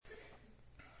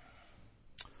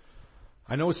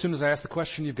I know as soon as I ask the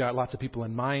question, you've got lots of people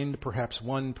in mind, perhaps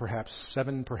one, perhaps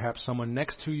seven, perhaps someone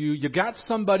next to you. You got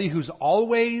somebody who's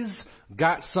always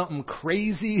got something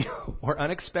crazy or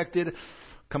unexpected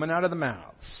coming out of the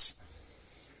mouths.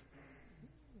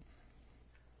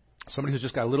 Somebody who's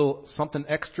just got a little something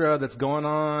extra that's going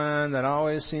on that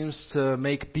always seems to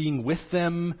make being with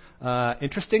them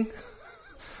interesting.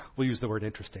 We'll use the word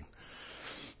interesting.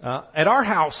 At our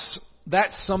house,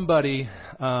 that somebody...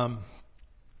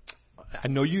 I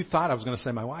know you thought I was going to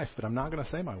say my wife, but I'm not going to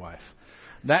say my wife.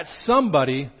 That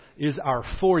somebody is our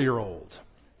 4-year-old.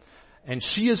 And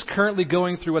she is currently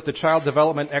going through what the child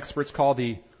development experts call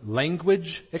the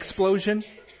language explosion.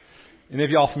 Any of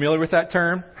you all familiar with that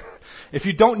term? If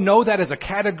you don't know that as a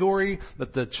category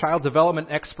that the child development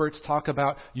experts talk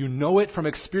about, you know it from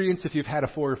experience if you've had a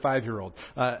 4 or 5-year-old.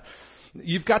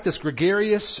 You've got this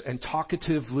gregarious and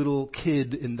talkative little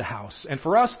kid in the house. And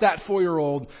for us, that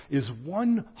 4-year-old is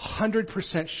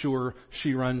 100% sure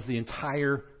she runs the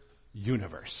entire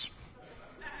universe.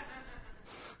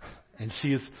 And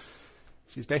she's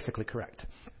basically correct.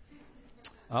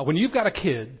 When you've got a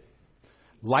kid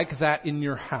like that in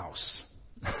your house,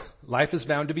 life is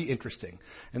bound to be interesting.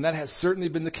 And that has certainly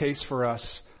been the case for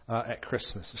us at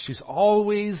Christmas. She's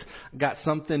always got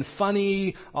something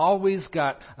funny, always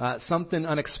got something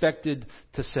unexpected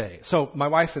to say. So my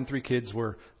wife and 3 kids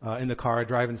were in the car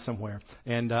driving somewhere,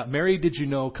 and Mary Did You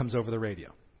Know comes over the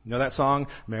radio. You know that song?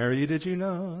 Mary, did you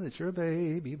know that you're a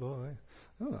baby boy?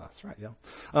 Oh, that's right,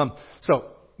 yeah. So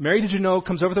Mary Did You Know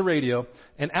comes over the radio,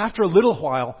 and after a little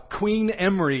while, Queen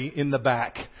Emery in the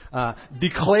back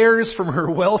declares from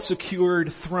her well-secured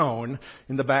throne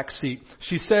in the back seat.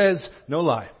 She says, no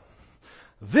lie,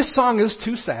 this song is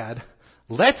too sad.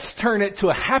 Let's turn it to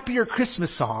a happier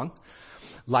Christmas song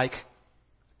like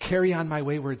Carry On My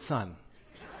Wayward Son.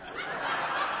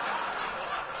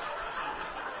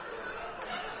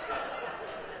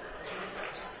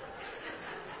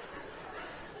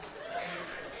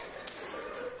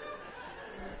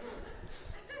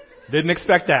 Didn't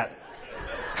expect that.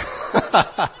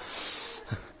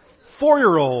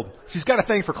 4-year-old. She's got a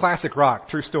thing for classic rock.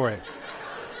 True story.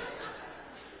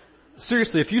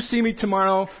 Seriously, if you see me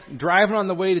tomorrow, driving on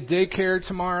the way to daycare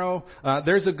tomorrow,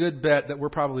 there's a good bet that we're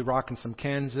probably rocking some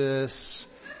Kansas,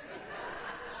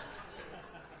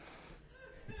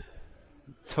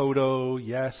 Toto,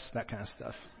 yes, that kind of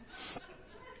stuff.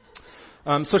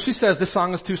 So she says, this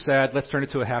song is too sad. Let's turn it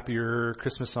to a happier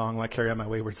Christmas song like Carry On My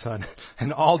Wayward Son.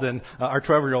 And Alden, our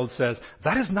 12-year-old, says,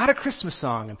 that is not a Christmas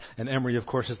song. And Emery, of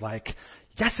course, is like,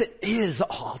 yes, it is,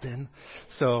 Alden.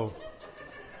 So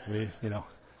we,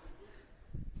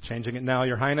 changing it now,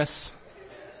 Your Highness.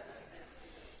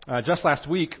 Just last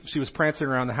week, she was prancing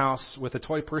around the house with a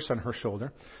toy purse on her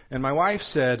shoulder. And my wife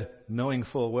said, knowing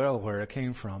full well where it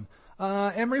came from,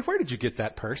 Emery, where did you get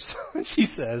that purse? And she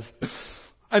says,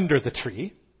 under the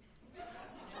tree.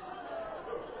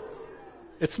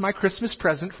 It's my Christmas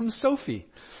present from Sophie.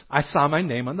 I saw my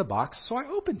name on the box, so I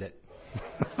opened it.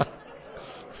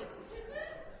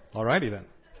 All righty then.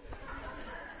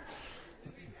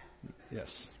 Yes.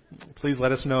 Please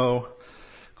let us know,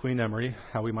 Queen Emery,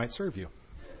 how we might serve you.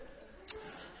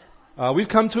 We've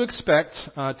come to expect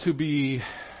to be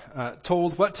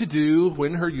told what to do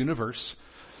when her universe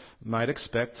might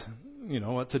expect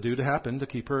what to do to happen to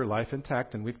keep her life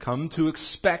intact. And we've come to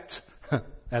expect,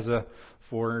 as a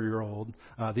 4-year-old,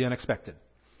 the unexpected.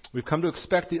 We've come to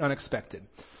expect the unexpected.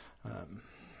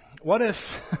 What if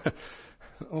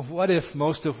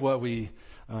most of what we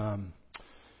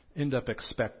end up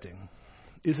expecting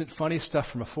isn't funny stuff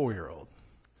from a 4-year-old,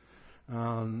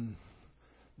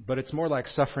 but it's more like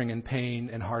suffering and pain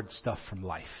and hard stuff from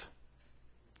life?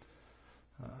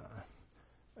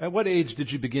 At what age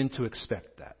did you begin to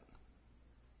expect that?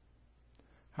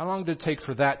 How long did it take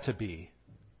for that to be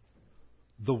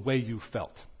the way you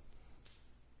felt?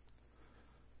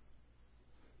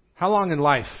 How long in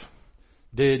life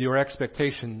did your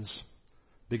expectations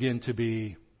begin to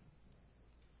be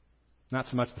not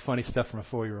so much the funny stuff from a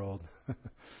 4-year-old,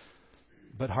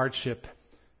 but hardship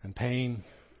and pain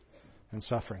and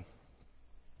suffering?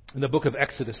 In the book of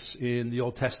Exodus in the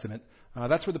Old Testament,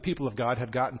 that's where the people of God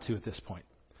had gotten to at this point.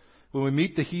 When we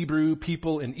meet the Hebrew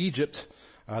people in Egypt,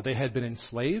 they had been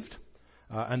enslaved,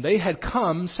 and they had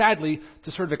come, sadly,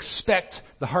 to sort of expect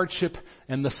the hardship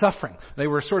and the suffering. They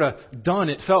were sort of done,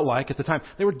 it felt like, at the time.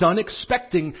 They were done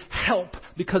expecting help,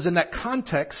 because in that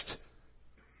context,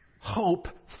 hope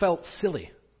felt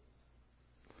silly.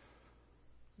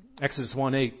 Exodus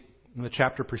 1:8, in the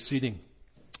chapter preceding,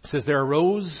 says, there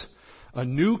arose a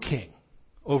new king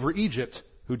over Egypt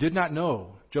who did not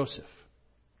know Joseph.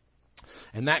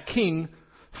 And that king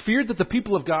feared that the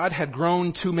people of God had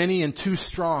grown too many and too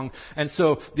strong. And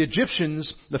so the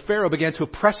Egyptians, the Pharaoh, began to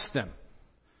oppress them.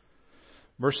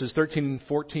 Verses 13 and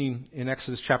 14 in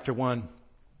Exodus chapter 1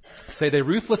 say, they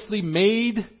ruthlessly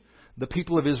made the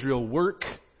people of Israel work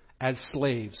as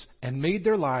slaves and made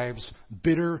their lives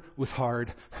bitter with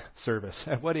hard service.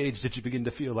 At what age did you begin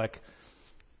to feel like,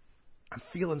 I'm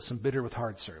feeling some bitter with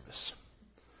hard service?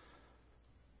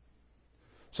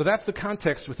 So that's the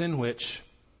context within which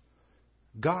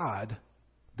God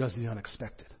does the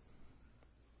unexpected.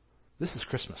 This is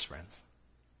Christmas, friends.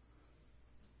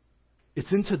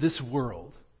 It's into this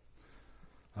world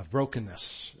of brokenness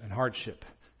and hardship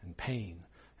and pain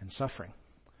and suffering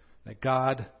that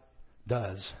God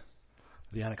does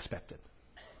the unexpected.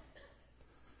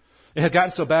 It had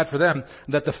gotten so bad for them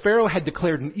that the Pharaoh had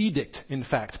declared an edict, in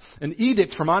fact, an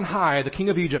edict from on high, the king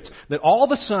of Egypt, that all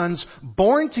the sons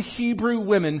born to Hebrew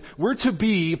women were to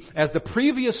be, as the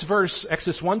previous verse,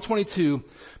 Exodus 1:22,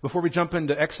 before we jump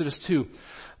into Exodus 2,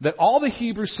 that all the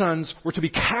Hebrew sons were to be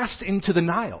cast into the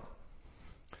Nile.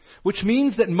 Which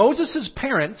means that Moses'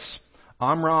 parents,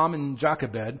 Amram and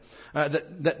Jochebed,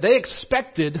 that they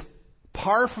expected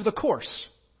par for the course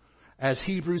as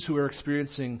Hebrews who were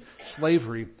experiencing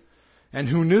slavery and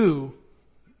who knew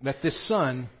that this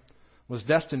son was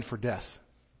destined for death.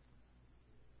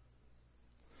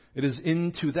 It is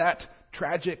into that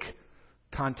tragic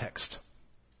context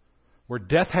where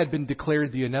death had been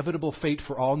declared the inevitable fate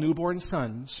for all newborn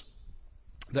sons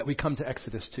that we come to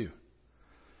Exodus 2,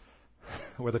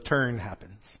 where the turn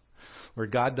happens, where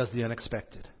God does the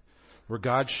unexpected, where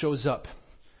God shows up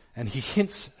and he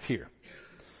hints here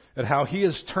at how he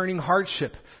is turning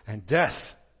hardship and death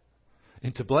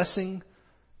into blessing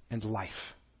and life.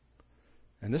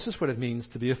 And this is what it means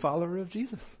to be a follower of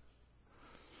Jesus.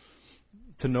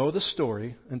 To know the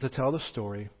story and to tell the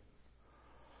story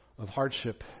of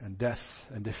hardship and death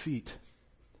and defeat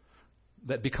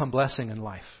that become blessing and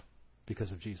life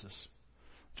because of Jesus.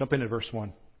 Jump into verse 1.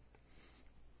 It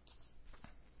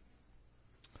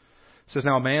says,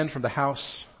 now a man from the house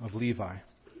of Levi.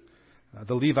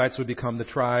 The Levites would become the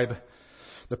tribe,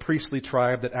 the priestly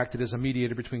tribe that acted as a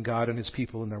mediator between God and his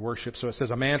people in their worship. So it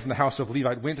says, a man from the house of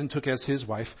Levi went and took as his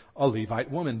wife a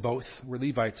Levite woman. Both were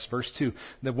Levites. Verse 2.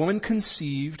 The woman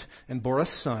conceived and bore a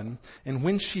son, and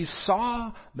when she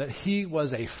saw that he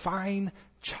was a fine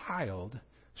child,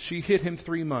 she hid him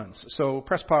 3 months. So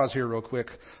press pause here real quick.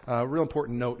 Real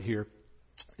important note here.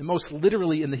 And most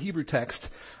literally in the Hebrew text,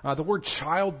 the word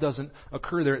child doesn't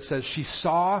occur there. It says she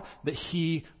saw that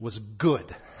he was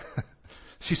good.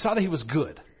 She saw that he was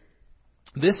good.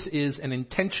 This is an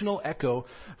intentional echo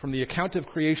from the account of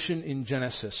creation in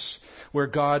Genesis, where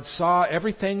God saw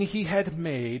everything he had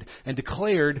made and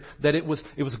declared that it was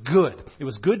good. It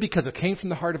was good because it came from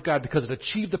the heart of God, because it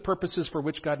achieved the purposes for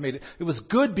which God made it. It was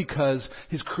good because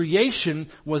his creation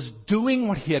was doing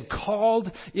what he had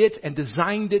called it and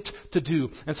designed it to do.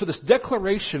 And so this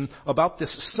declaration about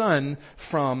this son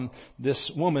from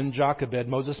this woman, Jochebed,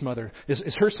 Moses' mother,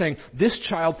 is her saying, this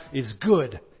child is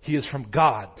good. He is from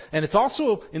God. And it's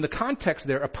also, in the context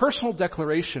there, a personal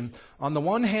declaration, on the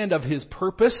one hand, of his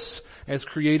purpose as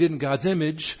created in God's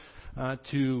image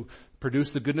to produce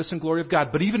the goodness and glory of God.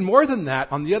 But even more than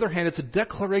that, on the other hand, it's a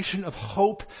declaration of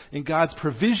hope in God's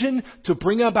provision to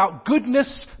bring about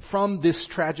goodness from this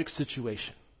tragic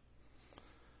situation.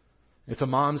 It's a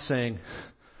mom saying,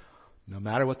 no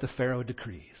matter what the Pharaoh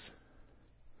decrees,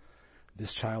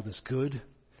 this child is good,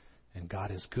 and God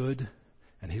is good,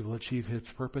 and he will achieve his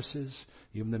purposes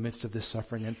even in the midst of this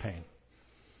suffering and pain.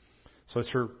 So it's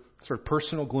her sort of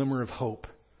personal glimmer of hope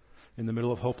in the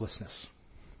middle of hopelessness.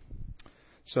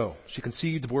 So she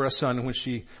conceived, bore a son, and when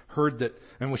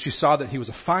she saw that he was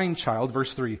a fine child,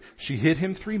 verse 3, she hid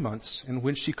him 3 months, and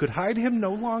when she could hide him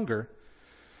no longer,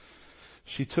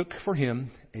 she took for him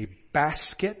a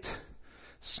basket,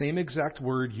 same exact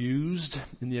word used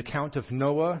in the account of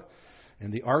Noah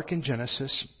and the ark in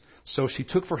Genesis. So she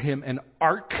took for him an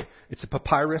ark. It's a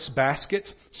papyrus basket.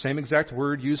 Same exact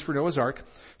word used for Noah's ark.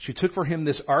 She took for him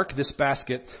this ark, this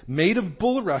basket, made of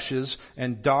bulrushes,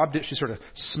 and daubed it. She sort of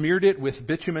smeared it with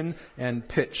bitumen and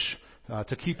pitch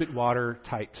to keep it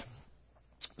watertight.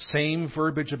 Same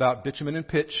verbiage about bitumen and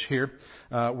pitch here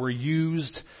were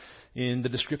used in the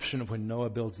description of when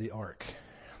Noah builds the ark.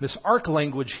 This ark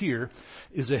language here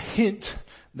is a hint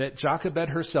that Jochebed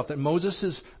herself, that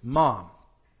Moses' mom,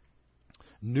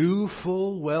 knew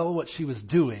full well what she was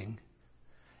doing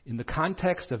in the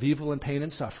context of evil and pain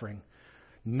and suffering,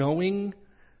 knowing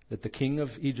that the king of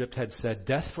Egypt had said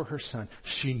death for her son.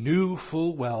 She knew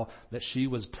full well that she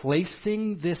was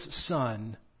placing this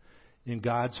son in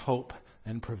God's hope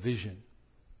and provision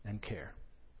and care.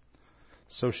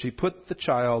 So she put the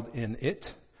child in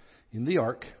the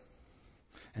ark,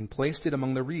 and placed it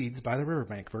among the reeds by the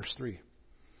riverbank, verse 3.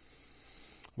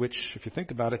 Which, if you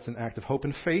think about it, it's an act of hope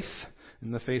and faith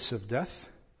in the face of death.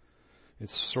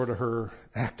 It's sort of her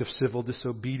act of civil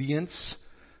disobedience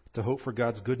to hope for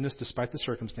God's goodness despite the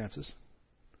circumstances.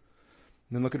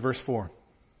 And then look at verse 4.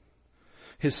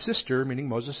 His sister, meaning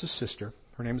Moses' sister,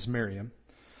 her name is Miriam,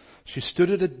 she stood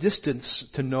at a distance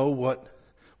to know what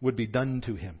would be done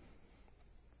to him.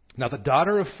 Now the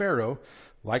daughter of Pharaoh,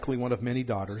 likely one of many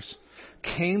daughters,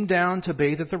 came down to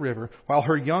bathe at the river, while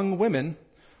her young women,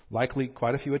 likely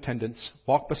quite a few attendants,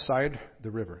 walked beside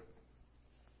the river.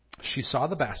 She saw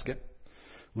the basket,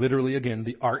 literally again,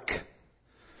 the ark.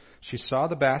 She saw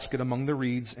the basket among the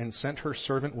reeds and sent her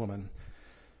servant woman,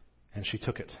 and she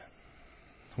took it.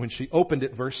 When she opened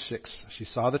it, verse 6, she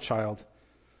saw the child,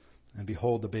 and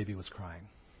behold, the baby was crying.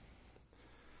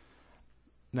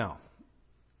 Now,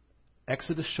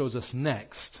 Exodus shows us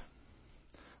next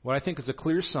what I think is a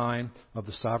clear sign of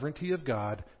the sovereignty of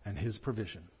God and His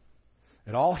provision.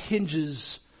 It all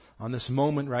hinges on this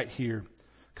moment right here,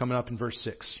 coming up in verse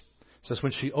 6. It says,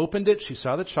 when she opened it, she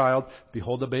saw the child.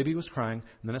 Behold, the baby was crying.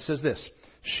 And then it says this,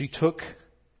 she took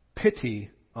pity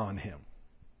on him.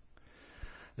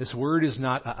 This word is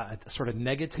not a sort of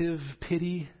negative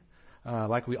pity,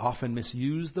 like we often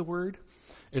misuse the word.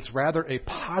 It's rather a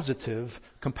positive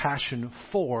compassion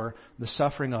for the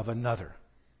suffering of another.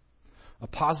 A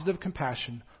positive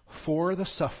compassion for the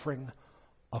suffering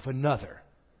of another.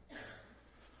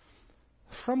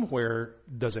 From where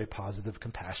does a positive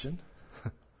compassion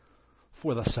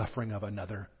for the suffering of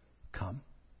another come?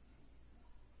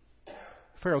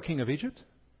 Pharaoh, king of Egypt?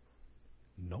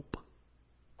 Nope.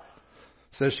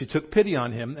 It says she took pity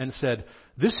on him and said,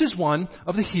 this is one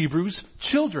of the Hebrews'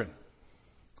 children.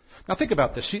 Now think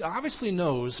about this. She obviously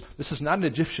knows this is not an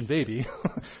Egyptian baby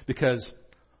because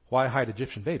why hide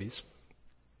Egyptian babies?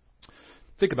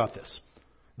 Think about this.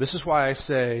 This is why I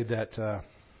say that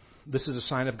this is a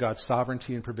sign of God's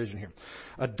sovereignty and provision here.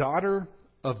 A daughter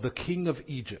of the king of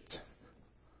Egypt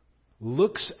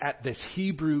looks at this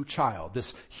Hebrew child,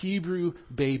 this Hebrew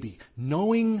baby,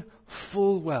 knowing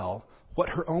full well what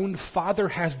her own father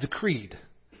has decreed.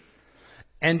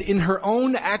 And in her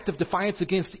own act of defiance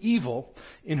against evil,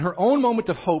 in her own moment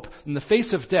of hope, in the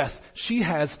face of death, she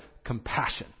has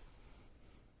compassion.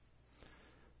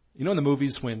 You know in the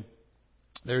movies when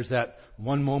there's that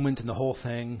one moment in the whole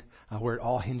thing where it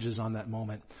all hinges on that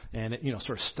moment, and it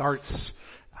sort of starts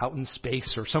out in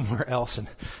space or somewhere else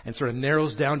and sort of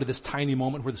narrows down to this tiny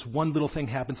moment where this one little thing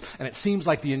happens, and it seems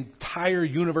like the entire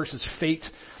universe's fate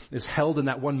is held in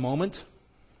that one moment.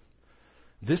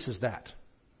 This is that.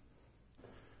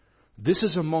 This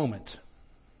is a moment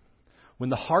when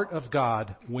the heart of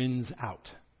God wins out,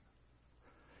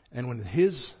 and when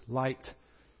His light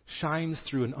shines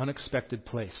through an unexpected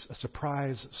place, a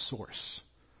surprise source.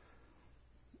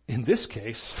 In this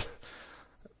case,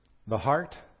 the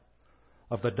heart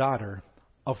of the daughter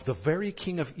of the very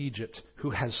king of Egypt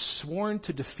who has sworn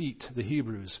to defeat the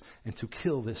Hebrews and to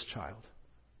kill this child.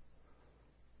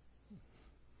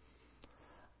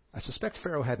 I suspect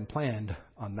Pharaoh hadn't planned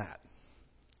on that.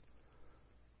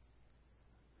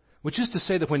 Which is to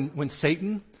say that when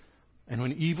Satan and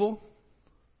when evil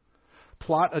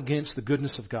plot against the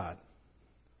goodness of God,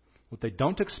 what they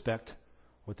don't expect,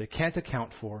 what they can't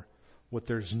account for, what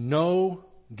there's no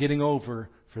getting over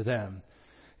for them,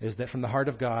 is that from the heart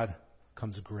of God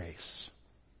comes grace.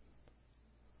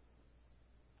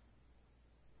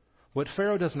 What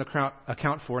Pharaoh doesn't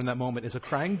account for in that moment is a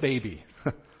crying baby,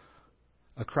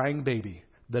 a crying baby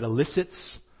that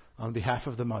elicits on behalf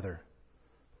of the mother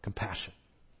compassion.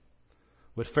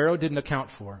 What Pharaoh didn't account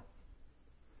for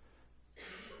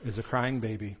is a crying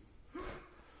baby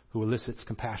who elicits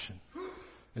compassion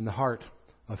in the heart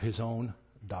of his own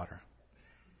daughter.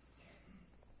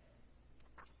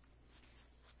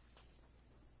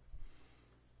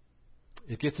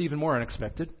 It gets even more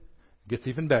unexpected. It gets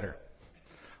even better.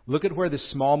 Look at where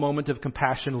this small moment of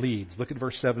compassion leads. Look at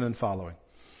verse 7 and following.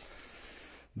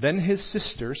 Then his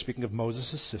sister, speaking of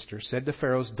Moses' sister, said to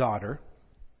Pharaoh's daughter.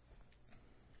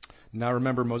 Now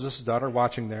remember, Moses' daughter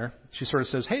watching there. She sort of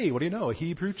says, hey, what do you know? A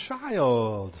Hebrew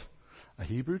child. A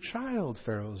Hebrew child,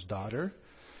 Pharaoh's daughter.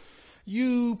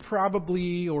 You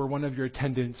probably, or one of your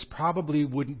attendants, probably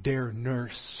wouldn't dare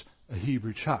nurse a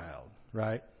Hebrew child,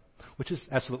 right? Which is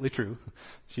absolutely true.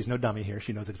 She's no dummy here.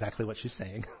 She knows exactly what she's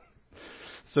saying.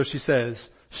 So she says,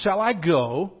 shall I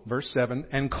go, verse 7,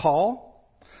 and call?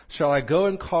 Shall I go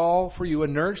and call for you a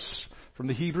nurse from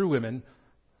the Hebrew women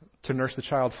to nurse the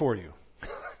child for you?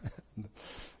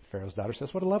 Pharaoh's daughter says,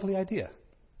 what a lovely idea.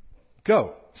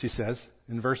 Go, she says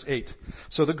in verse 8.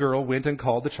 So the girl went and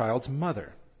called the child's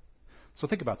mother. So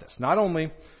think about this. Not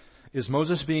only is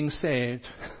Moses being saved,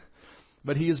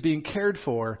 but he is being cared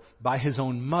for by his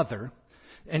own mother,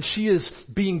 and she is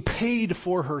being paid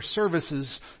for her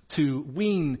services to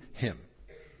wean him.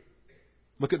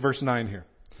 Look at verse 9 here.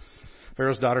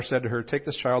 Pharaoh's daughter said to her, take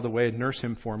this child away and nurse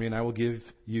him for me, and I will give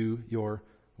you your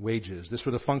wages. This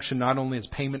would have functioned not only as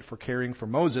payment for caring for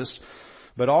Moses,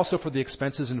 but also for the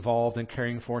expenses involved in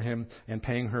caring for him and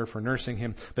paying her for nursing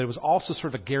him. But it was also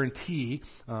sort of a guarantee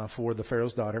for the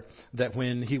Pharaoh's daughter that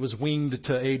when he was weaned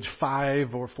to age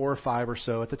 5 or 4 or 5 or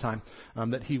so at the time,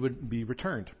 that he would be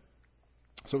returned.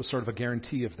 So it was sort of a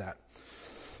guarantee of that.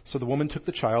 So the woman took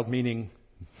the child, meaning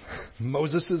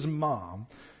Moses' mom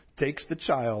takes the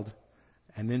child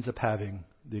and ends up having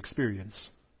the experience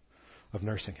of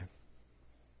nursing him.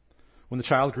 When the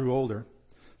child grew older,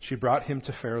 she brought him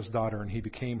to Pharaoh's daughter, and he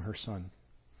became her son,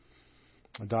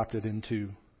 adopted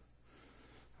into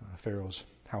Pharaoh's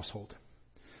household.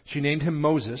 She named him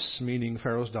Moses, meaning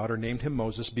Pharaoh's daughter named him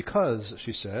Moses because,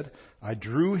 she said, I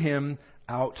drew him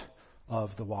out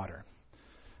of the water.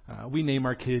 We name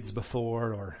our kids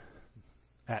before or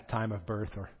at time of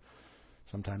birth or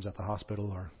sometimes at the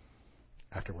hospital or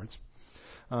afterwards.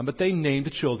 But they named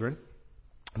children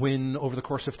when, over the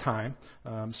course of time,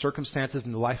 circumstances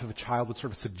in the life of a child would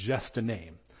sort of suggest a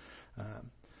name.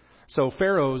 So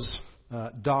Pharaoh's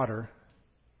daughter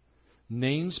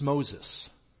names Moses,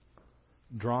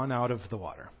 drawn out of the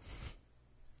water.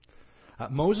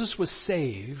 Moses was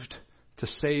saved to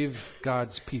save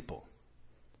God's people.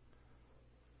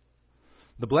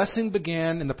 The blessing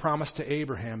began in the promise to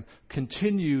Abraham,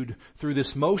 continued through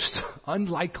this most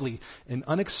unlikely and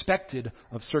unexpected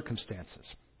of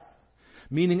circumstances.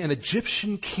 Meaning an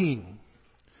Egyptian king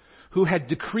who had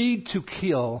decreed to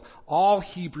kill all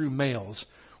Hebrew males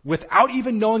without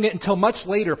even knowing it until much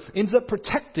later, ends up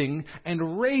protecting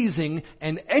and raising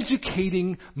and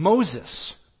educating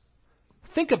Moses.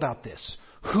 Think about this.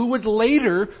 Who would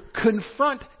later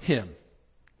confront him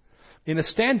in a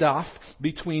standoff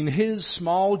between his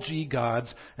small g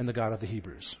gods and the God of the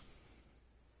Hebrews.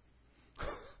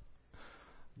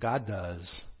 God does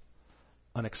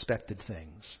unexpected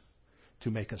things to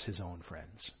make us his own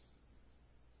friends.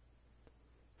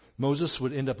 Moses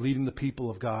would end up leading the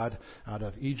people of God out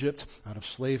of Egypt, out of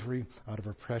slavery, out of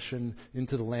oppression,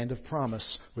 into the land of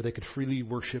promise where they could freely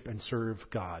worship and serve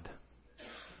God.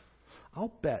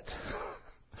 I'll bet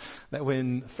that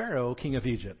when Pharaoh, king of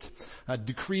Egypt,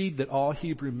 decreed that all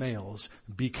Hebrew males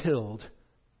be killed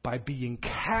by being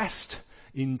cast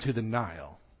into the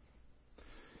Nile,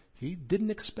 he didn't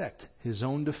expect his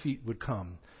own defeat would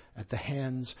come at the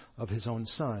hands of his own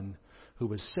son, who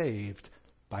was saved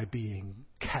by being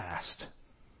cast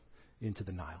into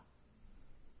the Nile.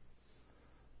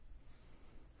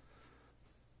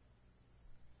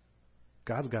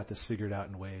 God's got this figured out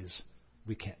in ways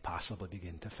we can't possibly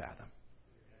begin to fathom.